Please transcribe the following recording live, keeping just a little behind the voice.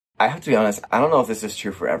I have to be honest, I don't know if this is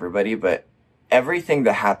true for everybody, but everything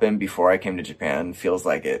that happened before I came to Japan feels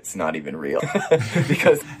like it's not even real.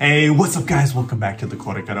 Because hey, what's up guys? Welcome back to the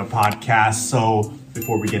Nyk Got podcast. So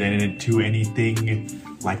before we get into anything,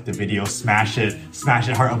 like the video, smash it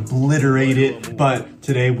heart, obliterate it. But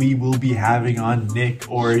today we will be having on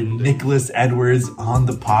Nyk, or Nicholas Edwards, on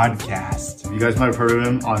the podcast. You guys might have heard of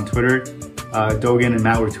him on Twitter. Dogen and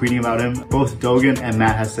Matt were tweeting about him. Both Dogen and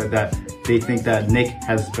Matt has said that they think that Nyk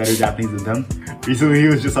has better Japanese than them. Recently, he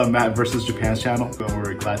was just on Matt versus Japan's channel, so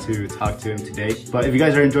we're glad to talk to him today. But if you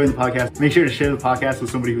guys are enjoying the podcast, make sure to share the podcast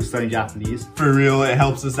with somebody who's studying Japanese. For real, it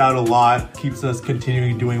helps us out a lot, keeps us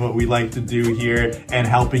continuing doing what we like to do here, and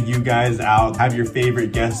helping you guys out, have your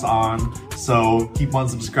favorite guests on. So keep on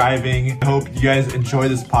subscribing. I hope you guys enjoy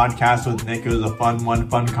this podcast with Nyk. It was a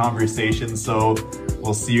fun conversation. So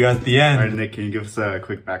we'll see you at the end. All right, Nyk, can you give us a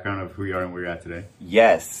quick background of who you are and where you're at today?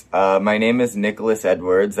 yes, my name is Nicholas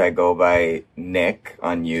Edwards. I go by Nyk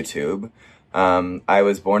on YouTube. I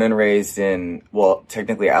was born and raised in, well,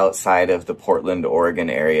 technically outside of the Portland, Oregon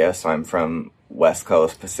area. So I'm from West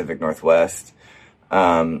Coast, Pacific Northwest.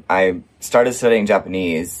 I started studying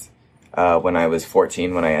Japanese when I was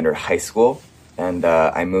 14, when I entered high school. And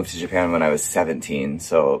I moved to Japan when I was 17.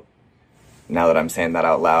 So now that I'm saying that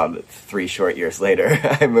out loud, 3 short years later,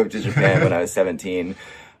 I moved to Japan when I was 17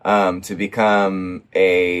 to become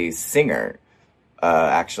a singer.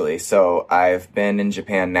 Actually. So I've been in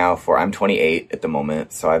Japan now I'm 28 at the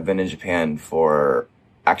moment. So I've been in Japan for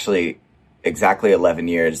actually exactly 11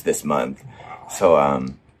 years this month. So,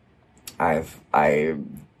 I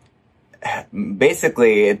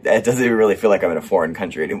basically, it doesn't even really feel like I'm in a foreign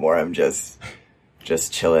country anymore. I'm just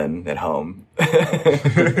chilling at home.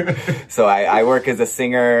 So I work as a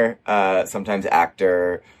singer, sometimes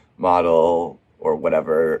actor, model, or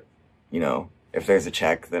whatever, if there's a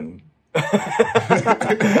check, then I'm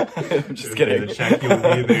just kidding. The check, you'll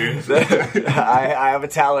be there. I have a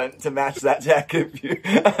talent to match that check. If you,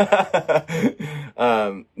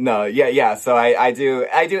 no, yeah. So I do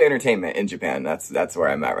entertainment in Japan. That's where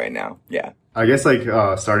I'm at right now. Yeah. I guess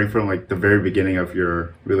starting from the very beginning of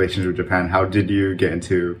your relationship with Japan, how did you get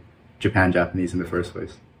into Japanese in the first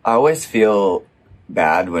place? I always feel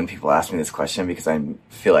bad when people ask me this question because I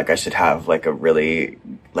feel like I should have a really,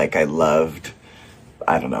 I loved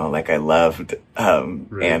anime,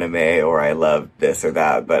 or I loved this or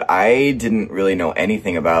that, but I didn't really know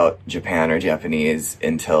anything about Japan or Japanese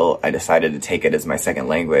until I decided to take it as my second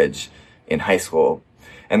language in high school.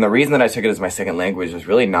 And the reason that I took it as my second language was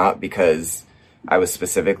really not because I was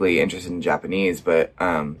specifically interested in Japanese, but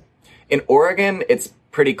in Oregon, it's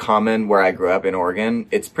pretty common, where I grew up in Oregon,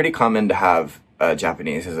 it's pretty common to have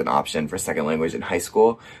Japanese as an option for second language in high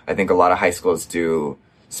school. I think a lot of high schools do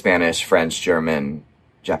Spanish, French, German,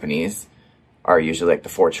 Japanese are usually the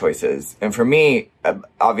 4 choices. And for me,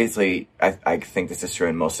 obviously, I think this is true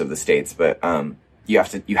in most of the states, but you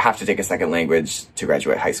have to take a second language to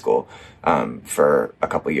graduate high school for a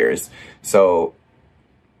couple years. So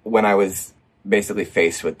when I was basically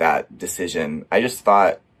faced with that decision, I just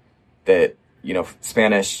thought that,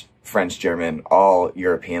 Spanish, French, German, all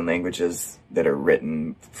European languages that are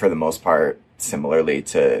written for the most part similarly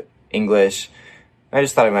to English, I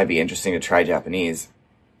just thought it might be interesting to try Japanese.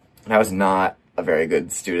 And I was not a very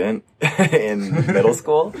good student in middle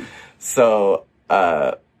school, so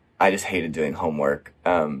I just hated doing homework.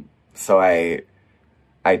 So I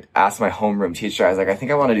asked my homeroom teacher. I was like, I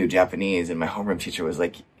think I want to do Japanese, and my homeroom teacher was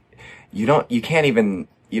like, you don't even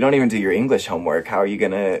do your English homework. How are you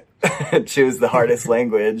gonna choose the hardest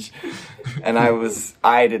language? And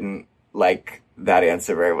I didn't like that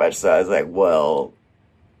answer very much. So I was like, well,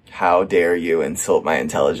 how dare you insult my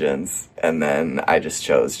intelligence? And then I just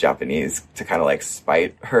chose Japanese to kind of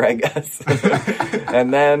spite her, I guess.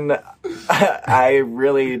 And then I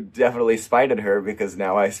really definitely spited her because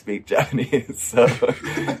now I speak Japanese. So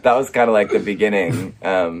that was kind of the beginning.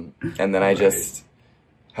 And then I just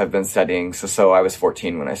have been studying. So I was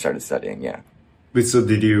 14 when I started studying. Yeah. But so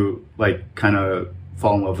did you kind of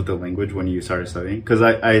fall in love with the language when you started studying? Because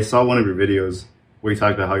I saw one of your videos where you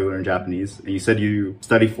talked about how you learned Japanese, and you said you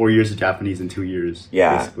studied 4 years of Japanese in 2 years.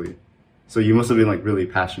 Yeah. Basically. So you must have been really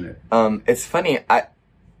passionate. It's funny.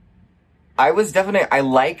 I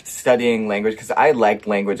liked studying language because I liked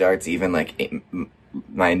language arts, even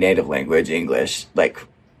my native language, English,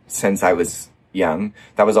 since I was young.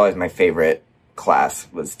 That was always my favorite class,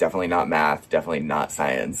 was definitely not math, definitely not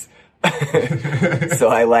science. So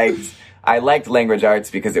I liked language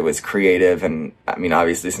arts because it was creative, and I mean,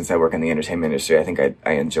 obviously, since I work in the entertainment industry, I think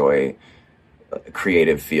I enjoy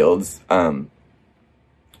creative fields.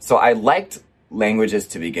 So I liked languages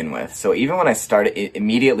to begin with. So even when I started,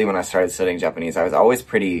 immediately when I started studying Japanese, I was always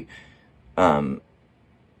pretty, but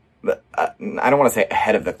I don't want to say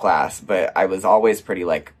ahead of the class, but I was always pretty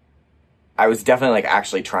like, I was definitely like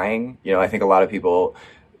actually trying. You know, I think a lot of people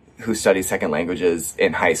who study second languages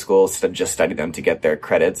in high school just study them to get their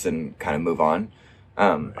credits and kind of move on.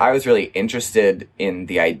 I was really interested in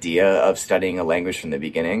the idea of studying a language from the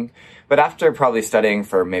beginning, but after probably studying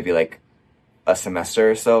for maybe like a semester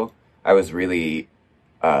or so, I was really,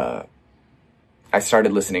 I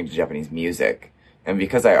started listening to Japanese music. And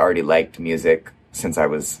because I already liked music since I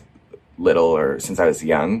was little or since I was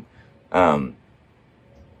young,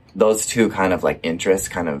 those two kind of like interests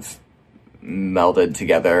kind of melded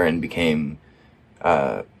together and became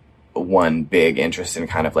one big interest in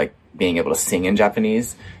kind of like being able to sing in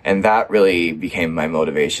Japanese. And that really became my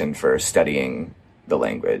motivation for studying the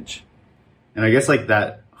language. And I guess like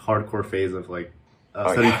that hardcore phase of like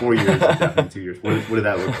studying 4 years and Japanese 2 years, what did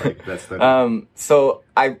that look like, that study? So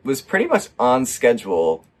I was pretty much on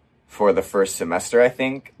schedule for the first semester, I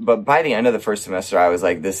think. But by the end of the first semester, I was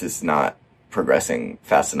like, this is not progressing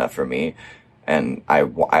fast enough for me. And I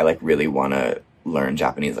like really want to learn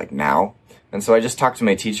Japanese like now. And so I just talked to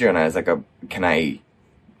my teacher and I was like, can I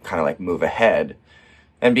kind of like move ahead?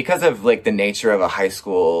 And because of like the nature of a high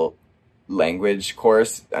school language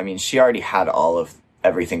course, I mean, she already had all of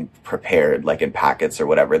everything prepared, like in packets or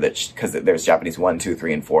whatever, because there's Japanese 1, 2,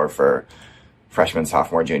 3, and 4 for freshman,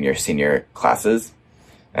 sophomore, junior, senior classes.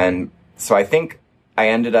 And so I think I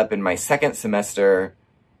ended up in my second semester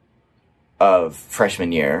of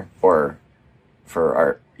freshman year, or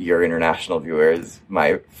for your international viewers,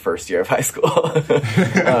 my first year of high school.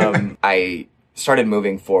 I started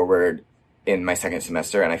moving forward in my second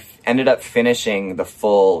semester, and I ended up finishing the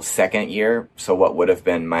full second year. So what would have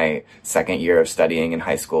been my second year of studying in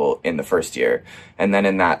high school in the first year. And then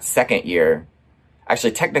in that second year,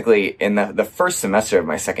 actually technically in the first semester of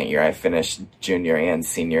my second year, I finished junior and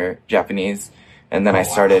senior Japanese. And then I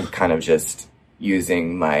started kind of just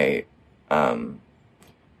using my,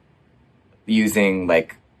 using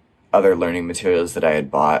like other learning materials that I had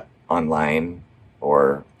bought online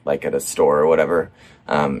or like at a store or whatever,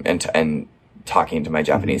 and talking to my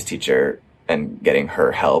Japanese teacher and getting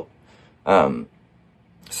her help.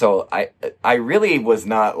 So I really was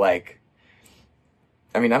not like,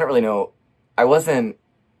 I mean, I don't really know. I wasn't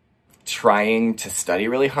trying to study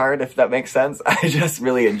really hard, if that makes sense. I just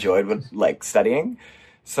really enjoyed like studying.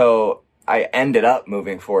 So I ended up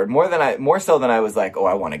moving forward more so than I was like, oh,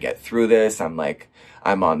 I want to get through this.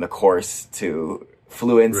 I'm on the course to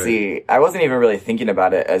fluency. Right. I wasn't even really thinking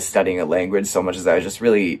about it as studying a language so much as I was just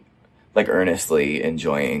really like earnestly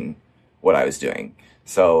enjoying what I was doing.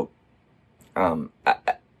 So,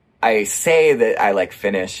 I say that I like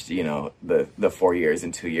finished, you know, the 4 years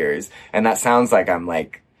in 2 years, and that sounds like I'm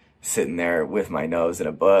like sitting there with my nose in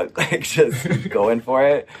a book, like just going for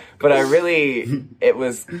it. But it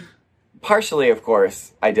was partially, of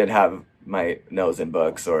course, I did have my nose in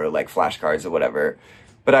books or like flashcards or whatever,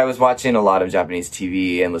 but I was watching a lot of Japanese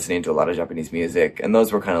TV and listening to a lot of Japanese music, and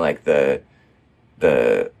those were kind of like the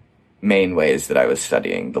main ways that I was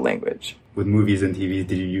studying the language. With movies and TV,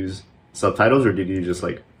 did you use subtitles or did you just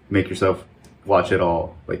like make yourself watch it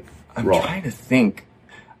all like raw? I'm trying to think.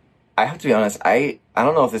 I have to be honest, I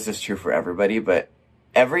don't know if this is true for everybody, but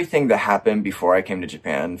everything that happened before I came to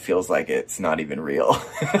Japan feels like it's not even real.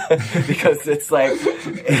 Because it's like,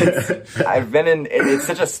 it's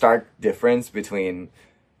such a stark difference between,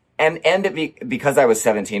 because I was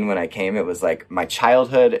 17 when I came, it was like my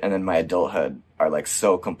childhood and then my adulthood are like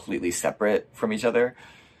so completely separate from each other.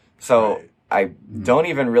 So right. I don't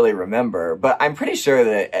even really remember, but I'm pretty sure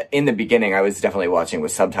that in the beginning I was definitely watching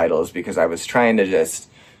with subtitles because I was trying to just,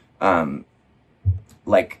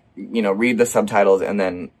 like, you know, read the subtitles and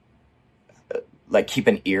then like keep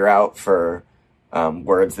an ear out for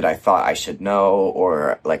words that I thought I should know,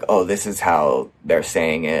 or like, oh, this is how they're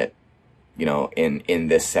saying it, you know, in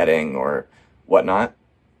this setting or whatnot.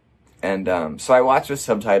 And so I watched with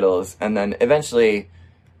subtitles, and then eventually,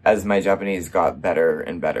 as my Japanese got better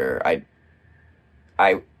and better,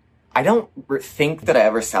 I don't think that I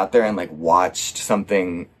ever sat there and like watched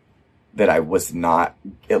something that I was not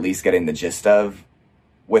at least getting the gist of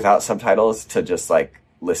without subtitles to just like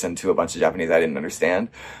listen to a bunch of Japanese I didn't understand.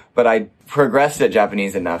 But I progressed at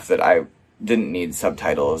Japanese enough that I didn't need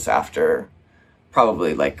subtitles after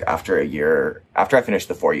a year, after I finished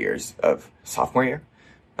the 4 years of sophomore year.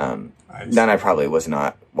 Then I probably was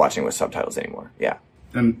not watching with subtitles anymore. Yeah.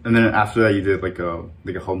 And then after that you did like a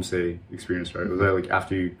homestay experience, right? Was that like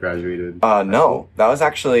after you graduated? No, that was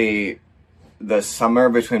actually the summer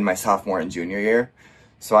between my sophomore and junior year.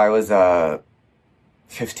 So I was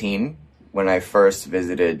 15 when I first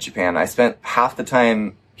visited Japan. I spent half the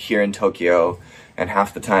time here in Tokyo and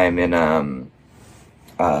half the time in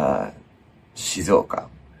Shizuoka,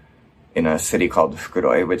 in a city called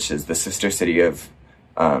Fukuroi, which is the sister city of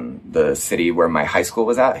the city where my high school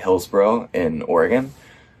was at, Hillsboro in Oregon.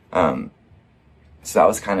 So that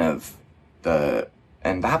was kind of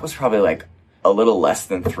and that was probably like a little less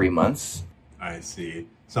than 3 months. I see.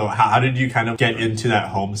 So how did you kind of get into that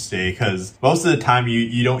homestay? Because most of the time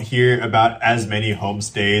you don't hear about as many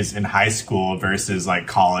homestays in high school versus like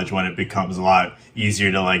college, when it becomes a lot easier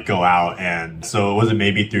to like go out. And so was it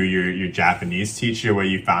maybe through your Japanese teacher where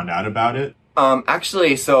you found out about it?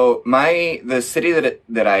 Actually, so the city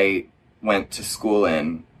that I went to school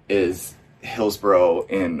in is Hillsboro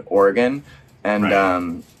in Oregon. And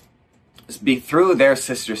Right. Through their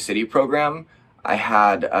sister city program, I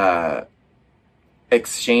had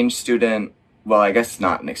exchange student, well, I guess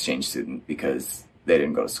not an exchange student because they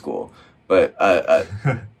didn't go to school, but a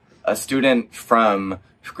student from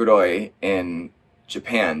Fukuroi in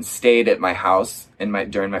Japan stayed at my house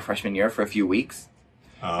during my freshman year for a few weeks.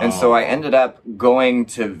 And so I ended up going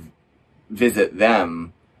to visit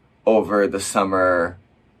them over the summer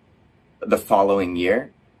the following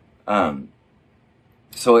year.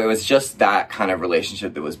 So it was just that kind of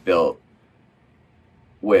relationship that was built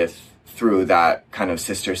through that kind of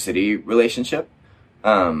sister city relationship.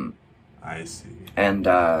 I see.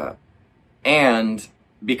 And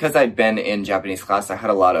because I'd been in Japanese class, I had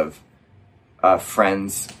a lot of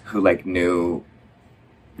friends who like knew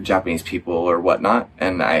Japanese people or whatnot.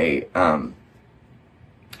 And I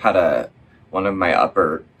had one of my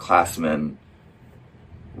upperclassmen,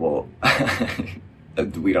 well,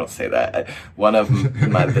 we don't say that. One of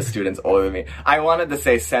the students older than me. I wanted to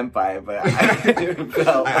say senpai, but I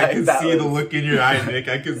felt like I can see the look in your eye, Nyk.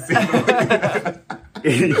 I can see the look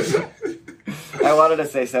in your eye. I wanted to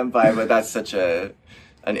say senpai, but that's such an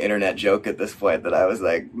internet joke at this point that I was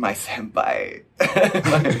like, my senpai.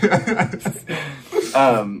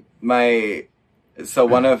 So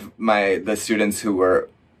one of the students who were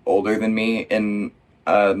older than me in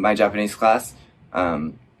my Japanese class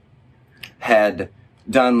had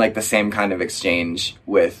done like the same kind of exchange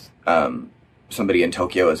with somebody in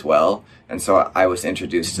Tokyo as well. And so I was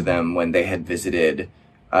introduced to them when they had visited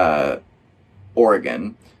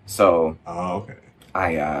Oregon. So okay.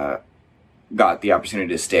 I got the opportunity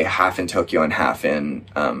to stay half in Tokyo and half in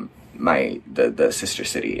the sister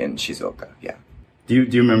city in Shizuoka. Yeah. Do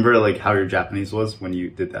you remember like how your Japanese was when you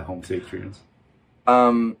did that homestay experience?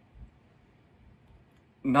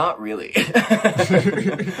 Not really.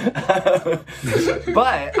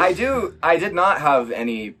 But I did not have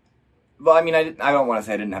any, well, I mean, I don't want to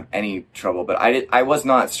say I didn't have any trouble, but I was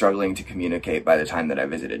not struggling to communicate by the time that I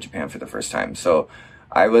visited Japan for the first time. So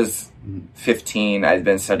I was 15. I'd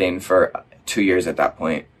been studying for 2 years at that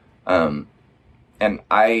point. And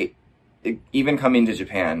even coming to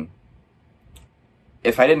Japan,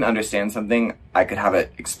 if I didn't understand something, I could have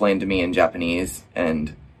it explained to me in Japanese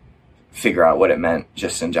and figure out what it meant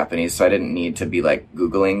just in Japanese. So I didn't need to be like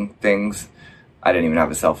Googling things. I didn't even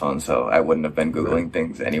have a cell phone, so I wouldn't have been Googling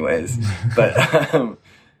things anyways. But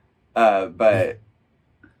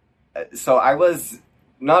so I was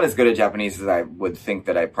not as good at Japanese as I would think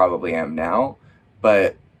that I probably am now,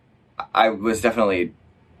 but I was definitely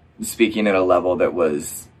speaking at a level that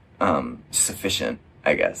was sufficient,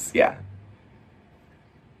 I guess. Yeah.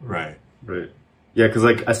 Right. Yeah, because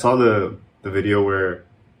like I saw the video where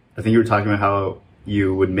I think you were talking about how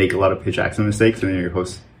you would make a lot of pitch accent mistakes, and then your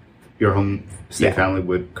homestay family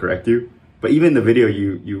would correct you. But even the video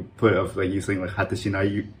you put of like you saying like hatashina,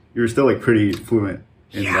 you were still like pretty fluent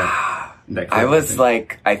in that clip. I was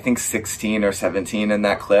like, I think 16 or 17 in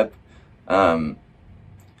that clip. And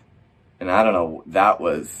I don't know, that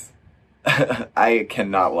was, I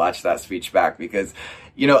cannot watch that speech back because,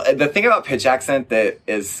 you know, the thing about pitch accent that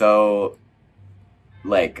is so,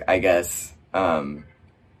 like, I guess,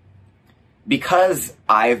 because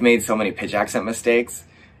I've made so many pitch accent mistakes,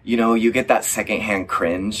 you know, you get that secondhand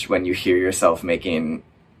cringe when you hear yourself making,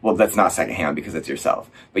 well, that's not secondhand because it's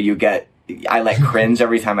yourself, but I like cringe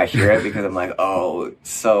every time I hear it because I'm like, oh,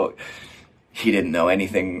 so he didn't know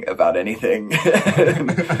anything about anything.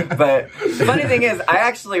 But the funny thing is, I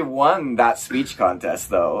actually won that speech contest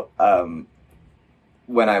though,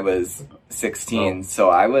 when I was 16. So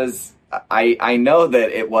I know that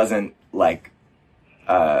it wasn't like,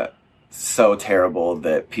 so terrible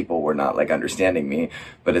that people were not like understanding me,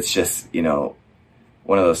 but it's just, you know,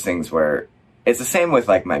 one of those things where it's the same with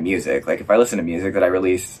like my music. Like if I listen to music that I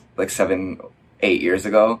released like 7-8 years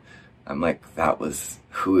ago, I'm like,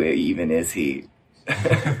 who even is he?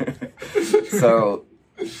 So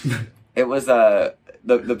it was the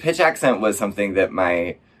pitch accent was something that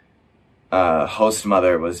my host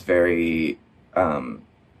mother was very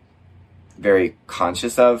very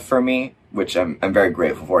conscious of for me, which I'm very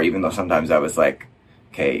grateful for, even though sometimes I was like,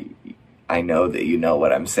 okay, I know that you know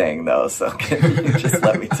what I'm saying though, so can you just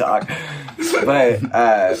let me talk? But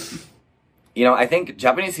you know, I think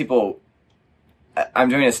Japanese people, I'm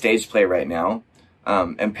doing a stage play right now,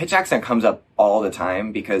 and pitch accent comes up all the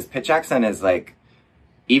time because pitch accent is like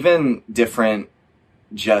even different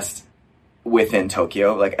just within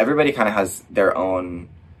Tokyo. Like everybody kind of has their own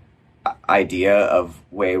idea of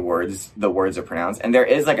way the words are pronounced, and there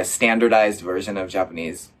is like a standardized version of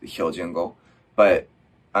Japanese hyojungo, but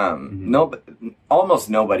almost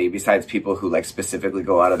nobody besides people who like specifically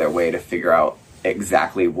go out of their way to figure out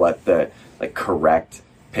exactly what the like correct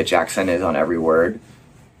pitch accent is on every word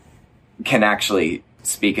can actually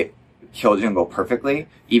speak it hyojungo perfectly,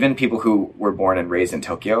 even people who were born and raised in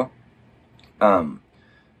Tokyo.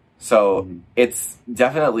 So it's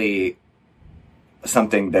definitely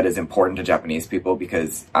something that is important to Japanese people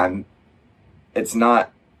because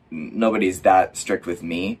nobody's that strict with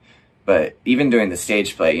me, but even doing the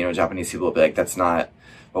stage play, you know, Japanese people will be like, that's not,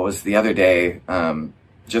 what was the other day,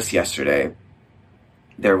 just yesterday,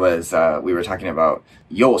 there was, we were talking about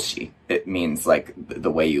yoshi. It means like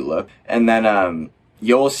the way you look. And then,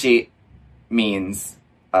 yoshi means,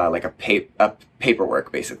 like a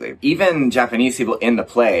paperwork, basically. Even Japanese people in the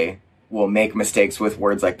play will make mistakes with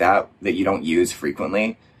words like that you don't use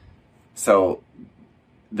frequently. So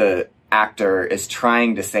the actor is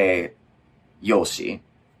trying to say yoshi,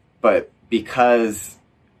 but because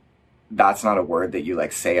that's not a word that you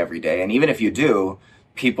like say every day, and even if you do,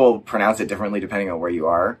 people pronounce it differently depending on where you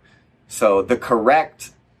are. So the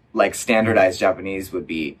correct, like standardized Japanese would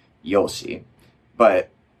be yoshi, but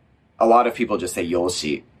a lot of people just say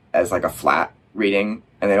yoshi as like a flat reading,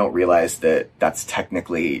 and they don't realize that that's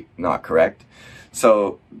technically not correct.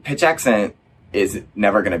 So pitch accent is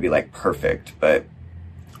never going to be like perfect, but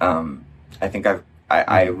I think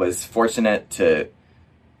I was fortunate to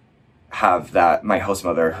have my host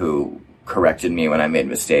mother who corrected me when I made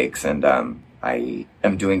mistakes, and I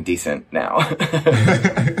am doing decent now.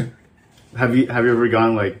 Have you ever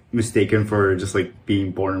gone like mistaken for just like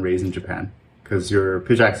being born and raised in Japan? Because your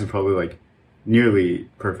pitch accent is probably like nearly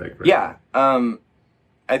perfect, right? Yeah.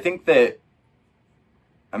 I think that,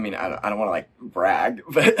 I mean, I don't want to like brag,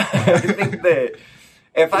 but I think that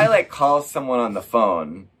if I like call someone on the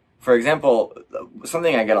phone, for example,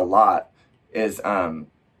 something I get a lot is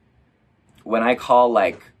when I call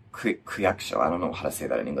like kuyakusho, I don't know how to say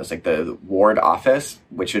that in English, like the ward office,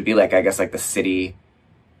 which would be like, I guess like the city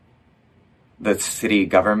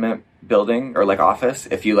government building or like office.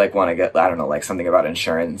 If you like want to get, I don't know, like something about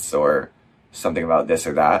insurance or something about this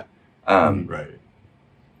or that. Right.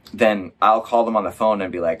 Then I'll call them on the phone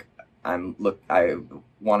and be like, I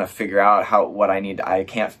want to figure out what I need. I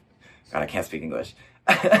can't speak English.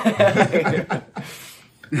 I'm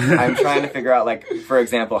trying to figure out, like, for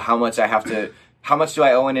example, how much do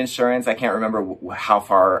I owe in insurance? I can't remember how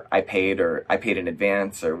far I paid, or I paid in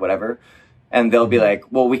advance or whatever. And they'll be like,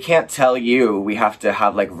 well, we can't tell you. We have to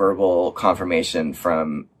have like verbal confirmation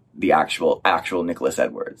from the actual Nicholas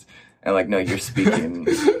Edwards. And like, no, you're speaking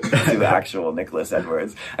to the actual Nicholas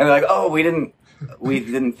Edwards. And they're like, oh,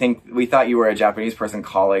 we thought you were a Japanese person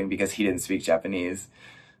calling because he didn't speak Japanese.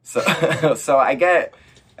 So, I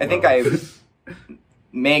think I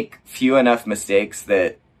make few enough mistakes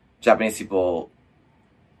that Japanese people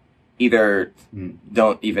either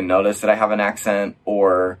don't even notice that I have an accent,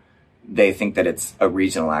 or they think that it's a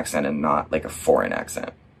regional accent and not like a foreign accent.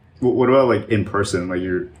 What about like in person, like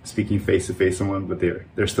you're speaking face to face someone, but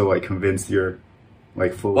they're still like convinced you're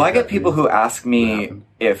like full? Well, I get people who ask me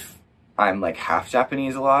if I'm like half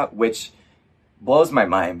Japanese a lot, which blows my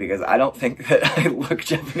mind because I don't think that I look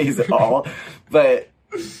Japanese at all. But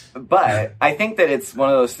I think that it's one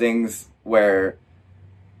of those things where,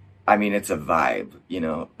 I mean, it's a vibe, you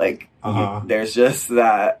know, like there's just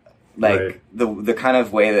that, like right. the kind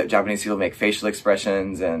of way that Japanese people make facial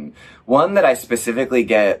expressions. And one that I specifically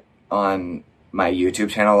get on my YouTube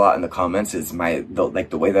channel a lot in the comments is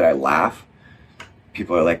the way that I laugh.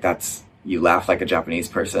 People are like, you laugh like a Japanese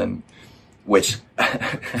person, which,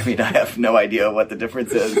 I mean, I have no idea what the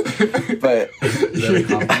difference is, but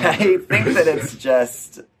I think that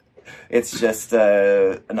it's just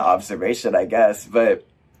an observation, I guess. But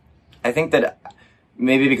I think that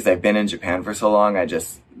maybe because I've been in Japan for so long,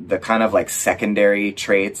 the kind of like secondary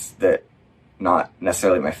traits that, not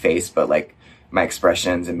necessarily my face, but like my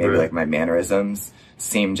expressions and maybe like my mannerisms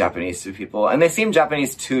seem Japanese to people, and they seem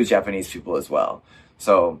Japanese to Japanese people as well.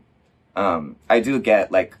 So I do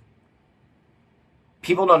get, like,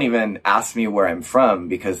 people don't even ask me where I'm from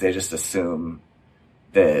because they just assume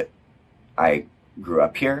that I grew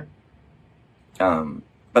up here.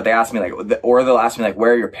 But they ask me, like, or they'll ask me, like,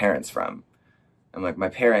 where are your parents from? I'm like, my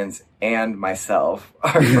parents and myself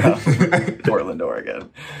are from Portland, Oregon.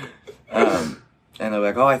 And they're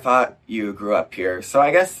like, oh, I thought you grew up here. So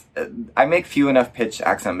I guess I make few enough pitch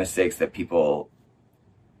accent mistakes that people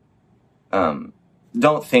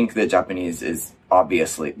don't think that Japanese is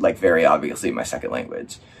obviously, like, very obviously my second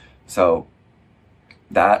language. So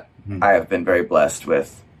that I have been very blessed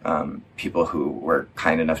with people who were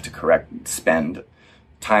kind enough to spend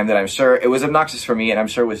time that I'm sure it was obnoxious for me, and I'm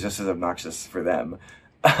sure it was just as obnoxious for them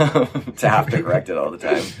to have to correct it all the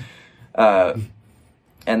time.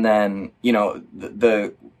 And then, you know,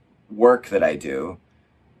 the work that I do,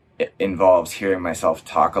 it involves hearing myself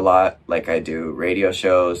talk a lot, like I do radio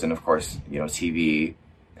shows and, of course, you know, TV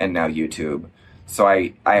and now YouTube. So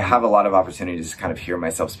I have a lot of opportunities to kind of hear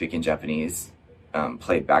myself speaking Japanese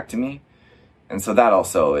played back to me. And so that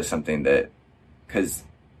also is something that, because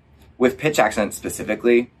with pitch accent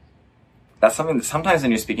specifically, that's something that sometimes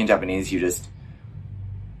when you're speaking Japanese, you just,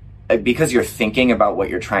 because you're thinking about what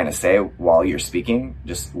you're trying to say while you're speaking,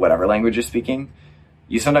 just whatever language you're speaking,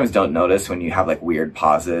 you sometimes don't notice when you have, like, weird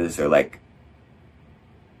pauses or like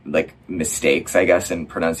mistakes, I guess, in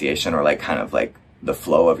pronunciation, or, like, kind of like the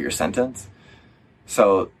flow of your sentence.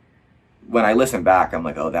 So when I listen back, I'm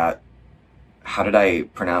like, oh, how did I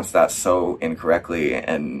pronounce that so incorrectly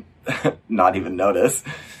and not even notice?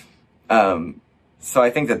 So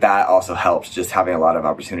I think that also helps, just having a lot of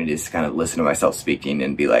opportunities to kind of listen to myself speaking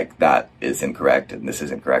and be like, that is incorrect and this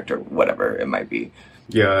is incorrect, or whatever it might be.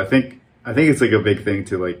 Yeah, I think it's, like, a big thing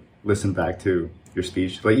to, like, listen back to your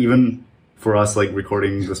speech. Like, even for us, like,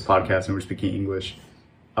 recording this podcast and we're speaking English,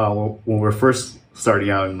 when we're first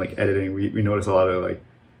starting out and, like, editing, we notice a lot of, like,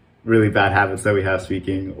 really bad habits that we have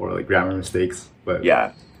speaking, or, like, grammar mistakes. But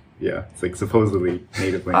yeah, it's, like, supposedly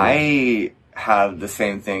native language. I have the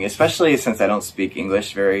same thing, especially since I don't speak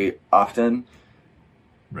English very often.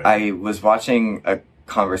 Right. I was watching a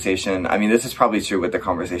conversation. I mean, this is probably true with the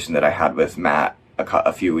conversation that I had with Matt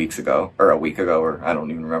a few weeks ago, or a week ago, or I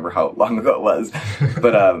don't even remember how long ago it was.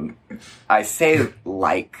 But I say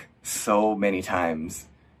like so many times,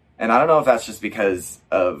 and I don't know if that's just because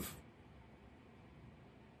of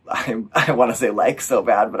I want to say like so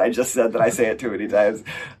bad, but I just said that I say it too many times.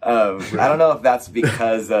 I don't know if that's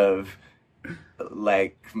because of,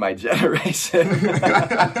 like, my generation.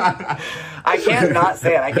 I can't not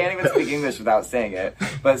say it. I can't even speak English without saying it.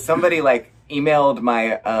 But somebody, like, emailed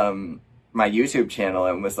my my YouTube channel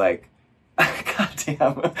and was like, God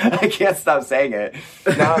damn, I can't stop saying it.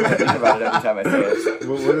 Now I'm thinking about it every time I say it.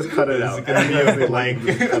 We'll just cut it out. It's going to be like,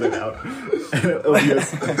 cut it out. It'll be a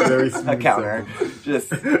very smooth a counter. Just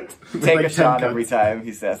take like a shot every time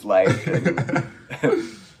he says like.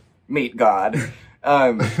 Meet God.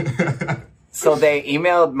 So they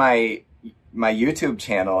emailed my YouTube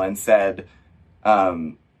channel and said,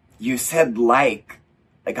 you said like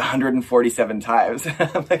 147 times.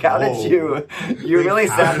 I'm like, how did you really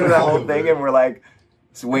sat through that whole thing and were like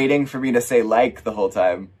waiting for me to say like the whole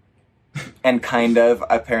time? And kind of,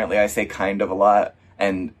 apparently I say kind of a lot,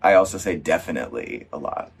 and I also say definitely a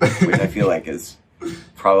lot, which I feel like is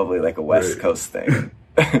probably like a West Coast thing.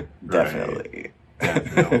 Definitely.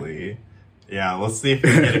 Definitely. Yeah, let's see if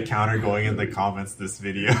we can get a counter going in the comments this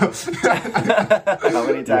video. How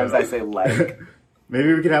many times I say like.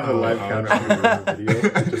 Maybe we could have a live counter on the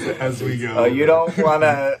video as we go. Oh, you don't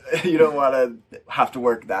wanna have to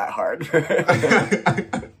work that hard.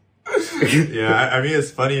 Yeah, I mean,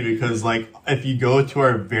 it's funny because, like, if you go to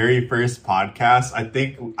our very first podcast, I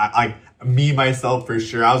think, like, me, myself, for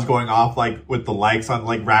sure, I was going off, like, with the likes on,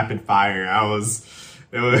 like, rapid fire.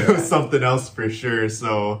 It was something else for sure,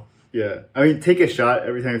 so. Yeah, I mean, take a shot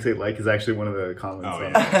every time you say like is actually one of the comments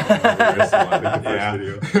on the first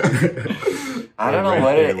video. I don't know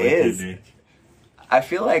what it is. I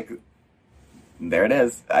feel like, there it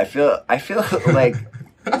is. I feel like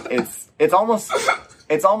it's almost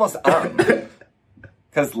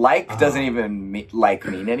because like doesn't even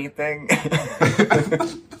mean anything.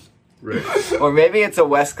 Right. Or maybe it's a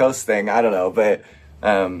West Coast thing. I don't know, but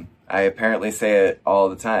I apparently say it all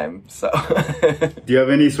the time. So, do you have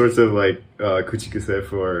any sorts of like kuchikuse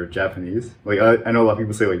for Japanese? Like I know a lot of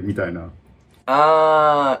people say like mitai na.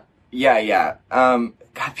 Yeah.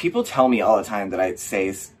 God, people tell me all the time that I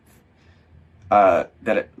say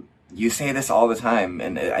you say this all the time,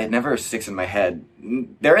 and it never sticks in my head.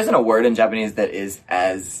 There isn't a word in Japanese that is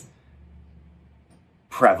as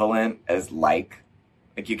prevalent as like.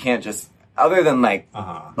 Like, you can't just, other than like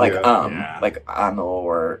Yeah. like ano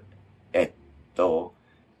or etto.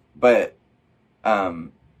 But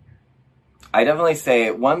I definitely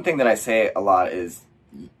say one thing that I say a lot is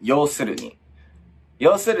要するに.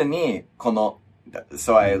 要するにこの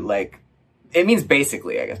so I like it means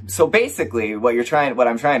basically, I guess. So basically what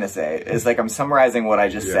I'm trying to say is like I'm summarizing what I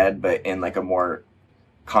just said but in like a more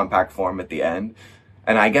compact form at the end.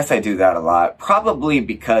 And I guess I do that a lot, probably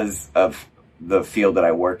because of the field that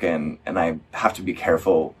I work in, and I have to be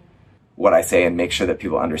careful what I say and make sure that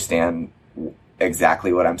people understand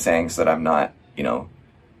exactly what I'm saying so that I'm not, you know,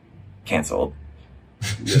 canceled.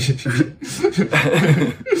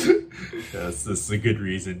 Yes, this is a good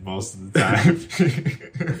reason most of the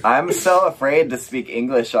time. I'm so afraid to speak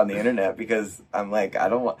English on the internet because I'm like, I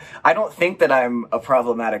don't think that I'm a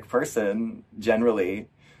problematic person generally,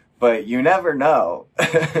 but you never know.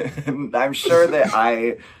 I'm sure that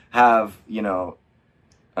I have, you know,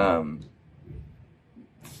 I'm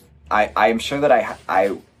sure that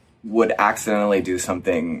I would accidentally do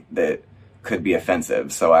something that could be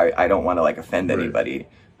offensive. So I don't want to like offend anybody.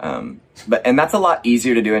 And that's a lot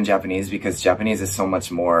easier to do in Japanese because Japanese is so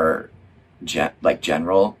much more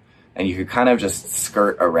general, and you could kind of just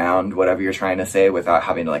skirt around whatever you're trying to say without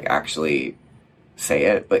having to like actually say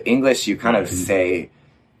it. But English, you kind of say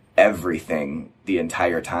everything the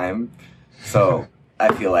entire time. So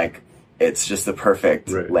I feel like it's just the perfect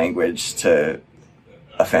language to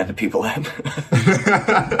offend people in.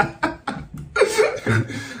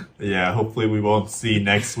 Yeah, hopefully we won't see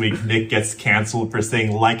next week Nyk gets canceled for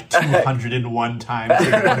saying like 201 times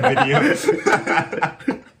in one video.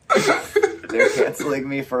 They're canceling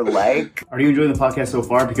me for like. Are you enjoying the podcast so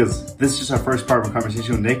far? Because this is just our first part of a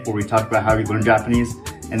conversation with Nyk where we talk about how he learned Japanese.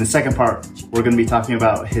 And the second part, we're going to be talking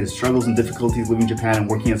about his struggles and difficulties living in Japan and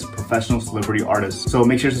working as a professional celebrity artist. So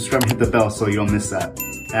make sure to subscribe and hit the bell so you don't miss that.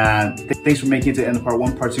 And thanks for making it to the end of part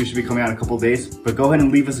 1. Part 2 should be coming out in a couple of days. But go ahead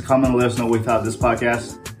and leave us a comment and let us know what you thought of this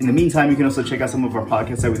podcast. In the meantime, you can also check out some of our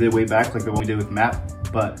podcasts that we did way back, like the one we did with Matt.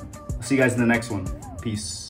 But I'll see you guys in the next one. Peace.